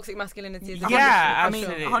 I think toxic masculinity is a Yeah, I mean,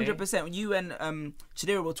 absolutely. 100%. You and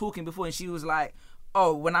Shadira were talking before, and she was like,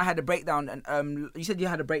 "Oh, when I had a breakdown, and you said you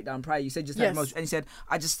had a breakdown prior. You said just had Yes. emotion, and you said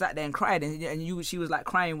I just sat there and cried, and she was like,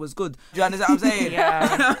 crying was good. Do you understand what I'm saying?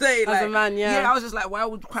 Yeah. I'm saying, As a man, yeah. Yeah, I was just like, why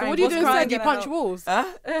would crying? So what do you do was instead? crying Do you gonna punch help? walls?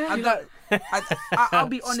 I'll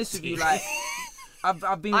be honest with you, like.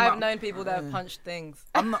 I've been. I've known people that have punched things.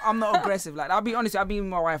 I'm not aggressive. Like, I'll be honest. I've been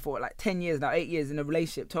with my wife for like 10 years now, 8 years in a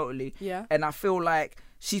relationship, totally. Yeah. And I feel like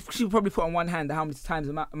she probably put on one hand how many times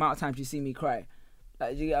amount of times she's seen me cry.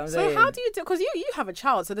 Like, do you get what I'm saying? So how do you do? Because you have a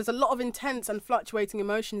child, so there's a lot of intense and fluctuating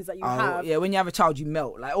emotions that you have. Yeah, when you have a child, you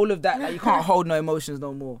melt. Like all of that, like, you can't hold no emotions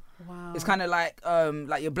no more. Wow. It's kind of like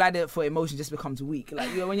your bladder for emotion just becomes weak. Like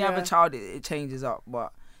when you have a child, it changes up.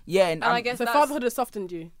 But yeah, and I guess so that's- fatherhood has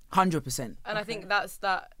softened you. 100%. And I think that's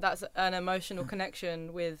an emotional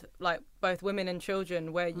connection with like both women and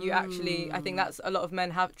children, where you actually, I think that's a lot of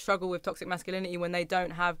men struggle with toxic masculinity when they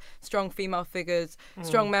don't have strong female figures,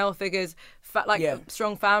 strong male figures,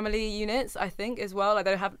 strong family units. I think as well, like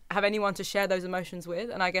they don't have anyone to share those emotions with,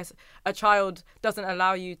 and I guess a child doesn't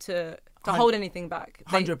allow you to hold anything back.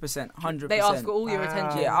 100%. They ask for all your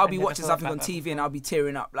attention. Yeah, I'll be never watching thought something on about TV and I'll be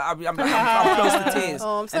tearing up. Like I'm close to tears.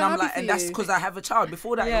 Oh, I'm so and I'm happy like, for and that's you. because I have a child.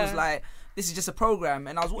 Before that, it was Yeah. like, this is just a program,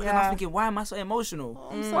 and I was watching, and I was thinking, why am I so emotional?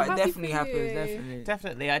 I'm so but it happy definitely for happens. you. Definitely.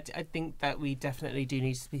 Definitely, I think that we definitely do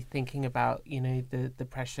need to be thinking about, you know, the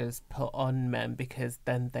pressures put on men, because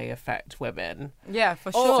then they affect women. Yeah,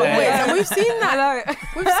 for Oh, sure. wait, Yeah. so we've seen that. I know.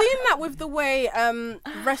 We've seen that with the way,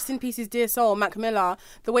 rest in peace, his dear soul, Mac Miller,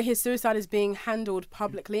 the way his suicide is being handled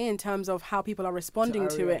publicly in terms of how people are responding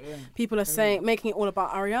to it. yeah. People are saying, making it all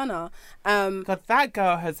about Ariana. God, that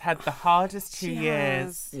girl has had the hardest 2 She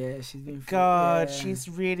years. has. Yeah, she's been. God, yeah. she's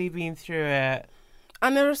really been through it.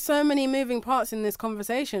 And there are so many moving parts in this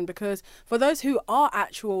conversation, because for those who are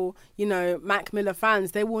actual, you know, Mac Miller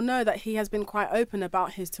fans, they will know that he has been quite open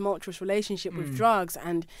about his tumultuous relationship with drugs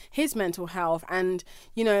and his mental health. And,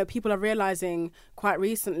 you know, people are realizing quite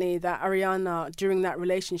recently that Ariana, during that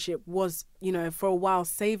relationship, was, you know, for a while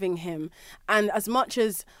saving him. And as much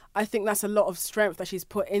as I think that's a lot of strength that she's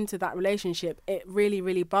put into that relationship, it really,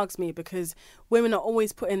 really bugs me, because women are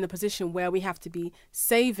always put in the position where we have to be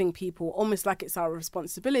saving people, almost like it's our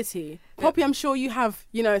responsibility. Poppy, I'm sure you have,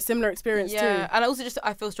 you know, a similar experience too. And I also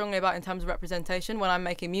I feel strongly about in terms of representation. When I'm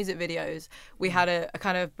making music videos, we had a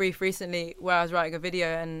kind of brief recently where I was writing a video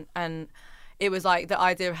and it was like the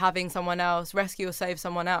idea of having someone else rescue or save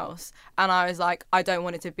someone else, and I was like, I don't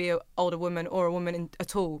want it to be an older woman or a woman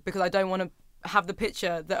at all, because I don't want to have the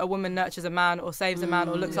picture that a woman nurtures a man or saves a man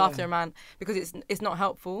or looks after a man, because it's not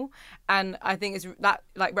helpful. And I think it's that,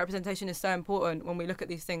 like, representation is so important when we look at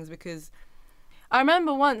these things, because I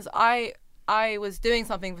remember once I was doing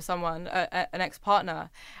something for someone, an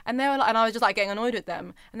ex-partner, and they were like, and I was just like getting annoyed with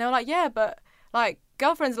them, and they were like, yeah, but like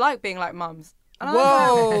girlfriends like being like mums. And I was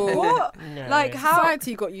Whoa. like, what? No. Like how?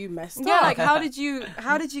 Society got you messed Yeah, up. like how did you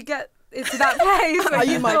get into that place? where Are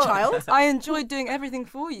you my thought, child? I enjoyed doing everything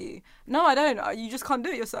for you. No, I don't. You just can't do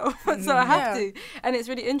it yourself. So I have Yeah. to. And it's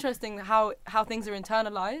really interesting how things are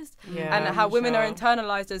internalized, Yeah, and how women are sure.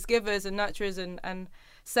 internalized as givers and nurturers and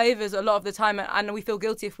savers a lot of the time, and we feel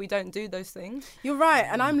guilty if we don't do those things. You're right,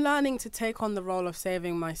 and I'm learning to take on the role of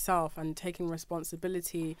saving myself and taking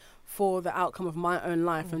responsibility for the outcome of my own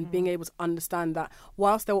life, and being able to understand that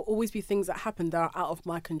whilst there will always be things that happen that are out of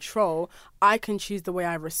my control, I can choose the way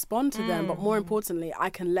I respond to them, but more importantly, I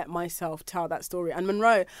can let myself tell that story. And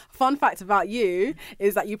Monroe, fun fact about you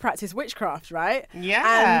is that you practice witchcraft, right?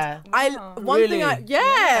 Yeah. And one thing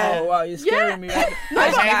Oh wow, you're scaring me. Right?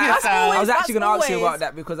 I was actually going to ask you about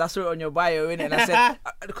that, because I saw it on your bio, innit? And I said,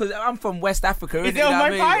 because I'm from West Africa, innit? Is it on my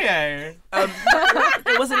You know what I bio? mean?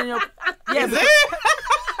 It wasn't in your. Yeah, Is because- it?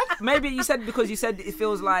 maybe you said, because you said it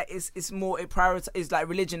feels like it's more, it prioritizes, like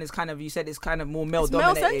religion is kind of, you said it's kind of more male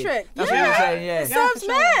dominated. male-centric. That's what you're saying, yeah. It serves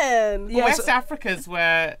men. Yeah, West so- Africa's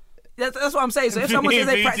where... That's what I'm saying. So if someone says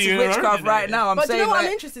they practice witchcraft right now, I'm But do saying you know what like,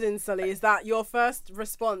 I'm interested in, Sully, is that your first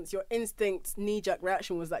response, your instinct, knee-jerk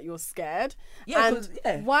reaction was that you're scared. Yeah, And 'cause-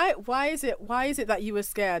 yeah. why is it that you were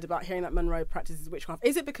scared about hearing that Monroe practices witchcraft?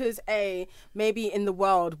 Is it because maybe in the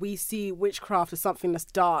world we see witchcraft as something that's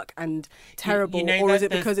dark and terrible, You know or that is it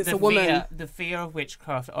because it's a woman? The fear of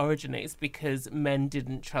witchcraft originates because men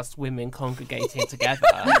didn't trust women congregating together,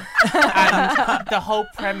 and the whole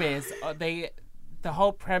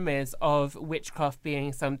premise of witchcraft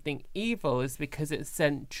being something evil is because it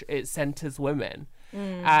centers women.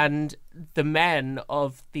 And the men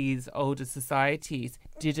of these older societies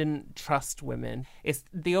didn't trust women. It's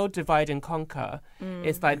the old divide and conquer.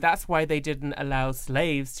 It's like that's why they didn't allow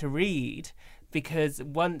slaves to read, because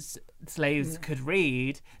once slaves could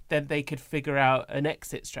read, then they could figure out an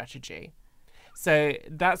exit strategy. So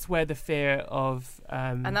that's where the fear of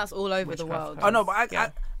and that's all over the world. Oh no, but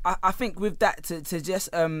I think with that to just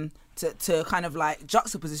to kind of like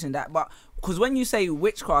juxtaposition that, but because when you say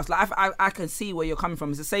witchcraft, like I can see where you're coming from.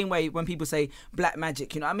 It's the same way when people say black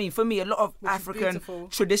magic. You know what I mean? For me, a lot of African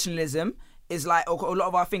traditionalism is like a lot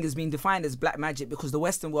of our things has been defined as black magic because the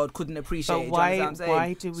Western world couldn't appreciate it.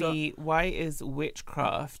 Why is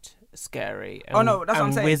witchcraft scary? That's what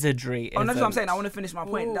I'm saying. Wizardry. That's what I'm saying. I want to finish my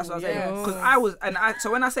point. That's what I'm saying. Because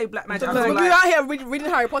so when I say black magic, I feel you out here reading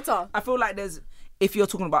Harry Potter. I feel like if you're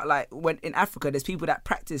talking about like when in Africa, there's people that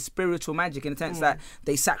practice spiritual magic in the sense that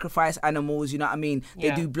they sacrifice animals, you know what I mean?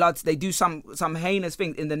 They do bloods, they do some heinous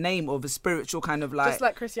things in the name of a spiritual kind of like... Just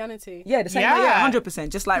like Christianity. Yeah, the same way, 100%,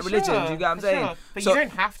 just like religion, do you get what I'm saying? But you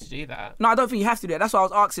don't have to do that. No, I don't think you have to do that. That's what I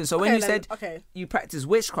was asking. So when you said you practice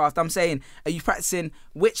witchcraft, I'm saying, are you practicing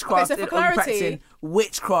witchcraft or are you practicing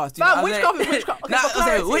witchcraft? You know witchcraft is witchcraft. Okay, for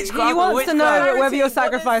clarity. He wants to know whether you're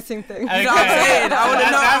sacrificing things. You know what I'm saying? I want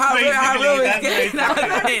to know how real it's getting. For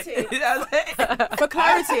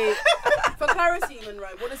clarity, Monroe,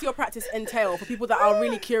 what does your practice entail for people that are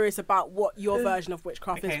really curious about what your version of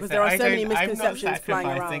witchcraft is? Because there are so many misconceptions flying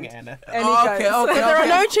around. Okay. There are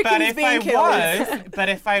no chickens being killed. But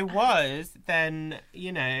if I was, then,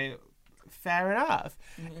 you know, fair enough.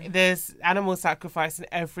 There's animal sacrifice in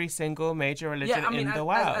every single major religion in the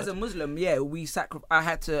world. As a Muslim, we I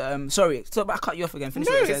had to. Sorry, so I cut you off again. No,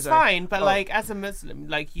 it's fine. But like, as a Muslim,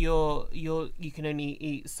 like you can only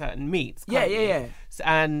eat certain meats. Yeah.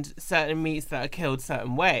 And certain meats that are killed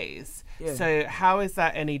certain ways. Yeah. So how is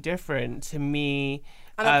that any different to me?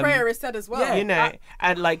 And a prayer is said as well. Yeah, you know,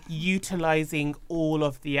 and like utilizing all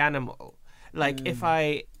of the animal. Like if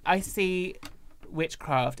I see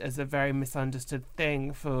witchcraft as a very misunderstood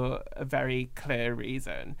thing for a very clear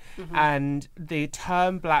reason. And the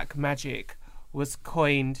term black magic was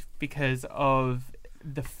coined because of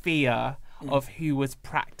the fear of who was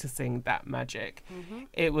practicing that magic.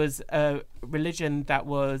 It was a religion that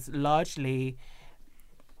was largely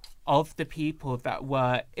of the people that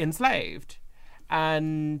were enslaved.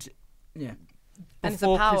 And and it's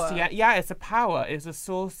a power. It's a power. It's a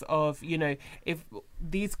source of, you know, if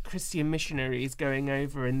these Christian missionaries going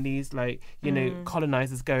over and these, like, you know,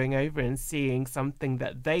 colonizers going over and seeing something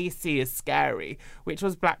that they see as scary, which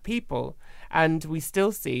was black people. And we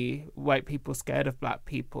still see white people scared of black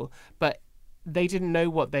people, but they didn't know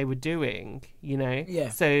what they were doing, you know?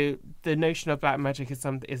 Yeah. So the notion of black magic is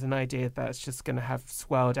an idea that's just going to have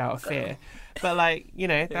swelled out of fear. But, like, you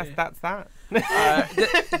know, that's that.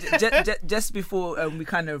 Just before we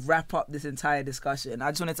kind of wrap up this entire discussion,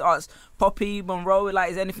 I just wanted to ask Poppy, Monroe, like,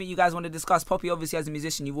 is there anything you guys want to discuss? Poppy, obviously, as a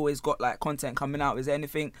musician, you've always got like content coming out. Is there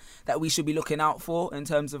anything that we should be looking out for in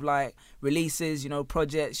terms of like releases, you know,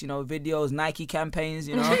 projects, you know, videos, Nike campaigns,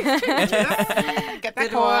 you know? Get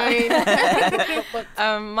that coin.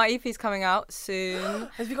 My EP's coming out soon.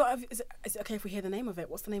 Is it okay if we hear the name of it?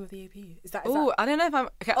 What's the name of the EP? I don't know if I'm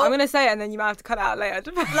going to say it and then you might have to cut it out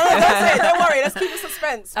later. No, don't say it. Don't worry. Let's keep it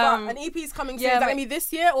suspense. But an EP's coming soon. Is that going to be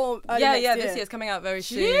this year or early next year? This year. It's coming out very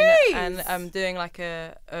soon. And I'm doing like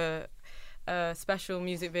a special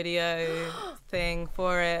music video thing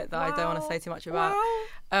for it that I don't want to say too much about.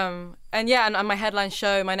 And my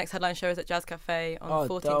next headline show is at Jazz Cafe on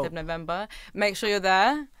the 14th of November. Make sure you're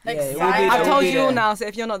there. I've told you all now, so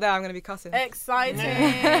if you're not there, I'm going to be cussing.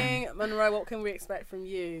 Exciting. Monroe, what can we expect from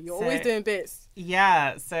you? You're always doing bits.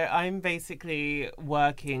 Yeah, so I'm basically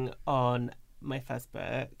working on my first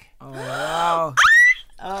book. Oh, wow.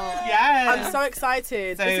 Oh, yes. I'm so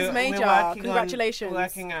excited. So this is major. Congratulations.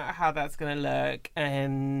 Working out how that's going to look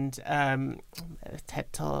and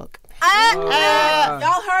TED Talk. Y'all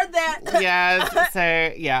heard that. Yes.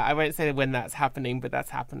 So, yeah, I won't say when that's happening, but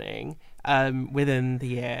that's happening within the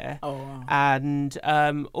year. Oh, wow. And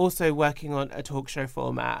also working on a talk show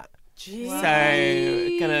format. Jeez.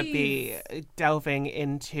 So gonna be delving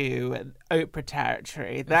into Oprah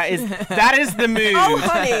territory. That is the mood. Oh,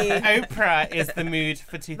 honey. Oprah is the mood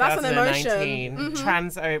for 2019.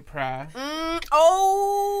 Trans Oprah.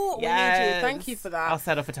 We need you. Thank you for that. I'll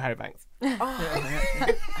settle for Tyra Banks.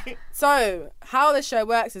 So how the show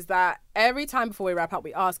works is that every time before we wrap up,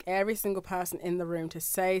 we ask every single person in the room to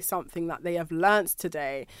say something that they have learnt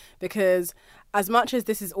today, because as much as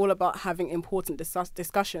this is all about having important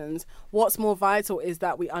discussions, what's more vital is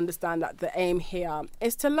that we understand that the aim here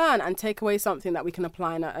is to learn and take away something that we can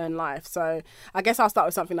apply in our own life. So I guess I'll start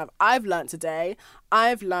with something that I've learnt today.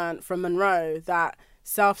 I've learnt from Monroe that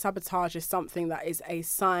self-sabotage is something that is a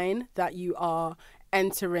sign that you are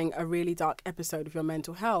entering a really dark episode of your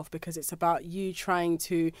mental health, because it's about you trying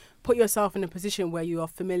to put yourself in a position where you are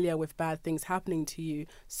familiar with bad things happening to you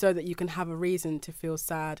so that you can have a reason to feel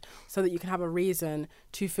sad, so that you can have a reason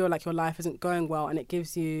to feel like your life isn't going well, and it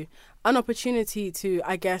gives you an opportunity to,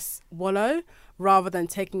 I guess, wallow rather than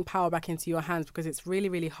taking power back into your hands, because it's really,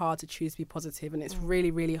 really hard to choose to be positive, and it's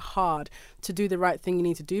really, really hard to do the right thing you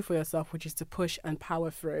need to do for yourself, which is to push and power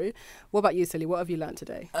through. What about you, Silly? What have you learned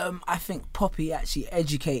today? I think Poppy actually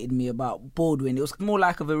educated me about Baldwin. It was more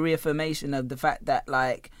like of a reaffirmation of the fact that,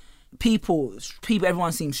 like, people,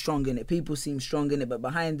 everyone seems strong in it. People seem strong in it, but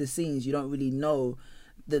behind the scenes, you don't really know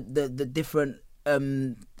the different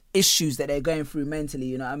issues that they're going through mentally.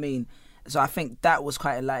 You know what I mean? So I think that was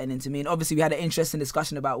quite enlightening to me. And obviously we had an interesting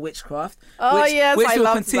discussion about witchcraft. Which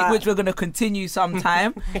we're going to continue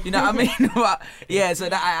sometime. You know what I mean? But yeah, so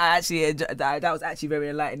that was actually very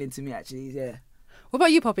enlightening to me, actually, yeah. What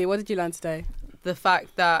about you, Poppy? What did you learn today? The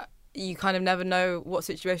fact that you kind of never know what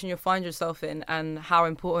situation you'll find yourself in, and how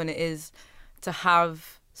important it is to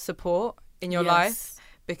have support in your life,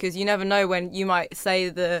 because you never know when you might say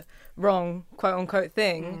the wrong quote-unquote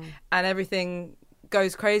thing and everything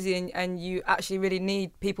goes crazy, and you actually really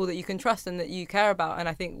need people that you can trust and that you care about, and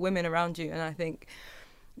I think women around you. And I think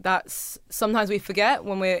that's sometimes we forget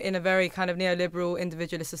when we're in a very kind of neoliberal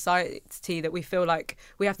individualist society, that we feel like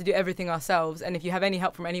we have to do everything ourselves, and if you have any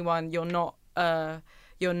help from anyone, you're not entrepreneurial,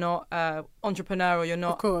 you're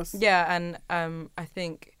not, of course, and I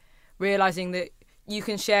think realizing that you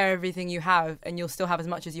can share everything you have and you'll still have as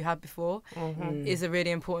much as you had before is a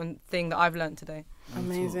really important thing that I've learned today.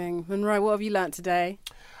 Amazing. Monroe, what have you learnt today?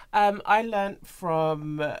 I learnt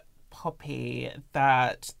from Poppy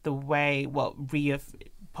that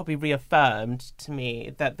Poppy reaffirmed to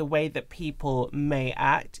me that the way that people may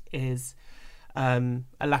act is a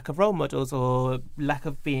lack of role models or lack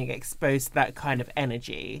of being exposed to that kind of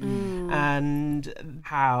energy, and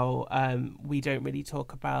how we don't really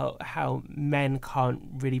talk about how men can't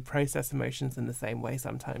really process emotions in the same way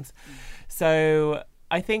sometimes. So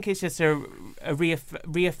I think it's just a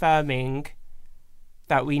reaffirming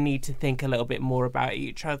that we need to think a little bit more about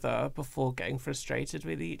each other before getting frustrated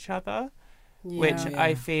with each other.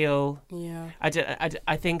 I feel,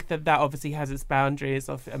 I think that obviously has its boundaries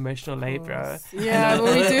of emotional labour. Yeah,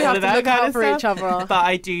 well, we do have to look out for each other. But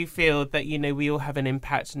I do feel that, you know, we all have an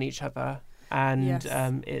impact on each other, and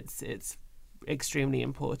it's extremely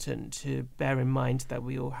important to bear in mind that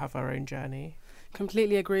we all have our own journey.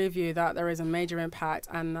 Completely agree with you that there is a major impact,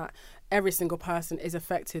 and that every single person is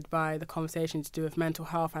affected by the conversation to do with mental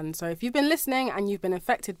health. And so if you've been listening and you've been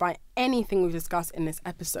affected by anything we've discussed in this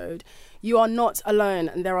episode, you are not alone,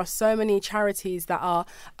 and there are so many charities that are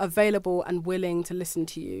available and willing to listen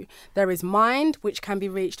to you. There is Mind, which can be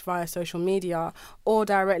reached via social media or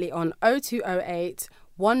directly on 0208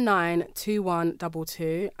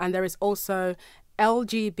 192122, and there is also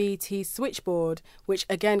LGBT Switchboard, which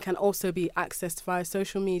again can also be accessed via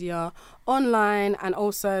social media, online, and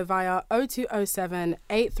also via 0207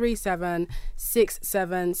 837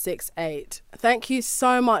 6768. Thank you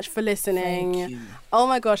so much for listening. Thank you. Oh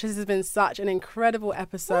my gosh, this has been such an incredible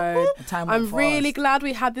episode. I'm really glad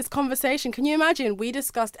we had this conversation. Can you imagine? We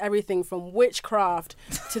discussed everything from witchcraft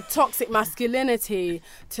to toxic masculinity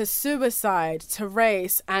to suicide to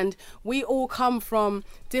race, and we all come from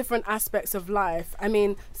different aspects of life. I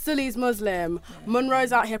mean, Sully's Muslim,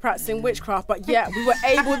 Monroe's out here practicing witchcraft, but yeah, we were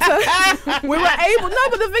able to but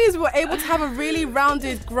the thing is, we were able to have a really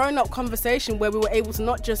rounded, grown-up conversation where we were able to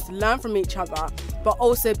not just learn from each other, but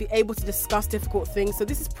also be able to discuss difficult things. So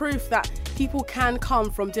this is proof that people can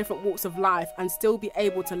come from different walks of life and still be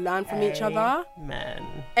able to learn from each other. Amen.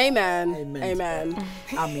 Amen. Amen.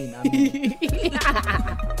 Amen.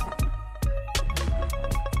 Amen.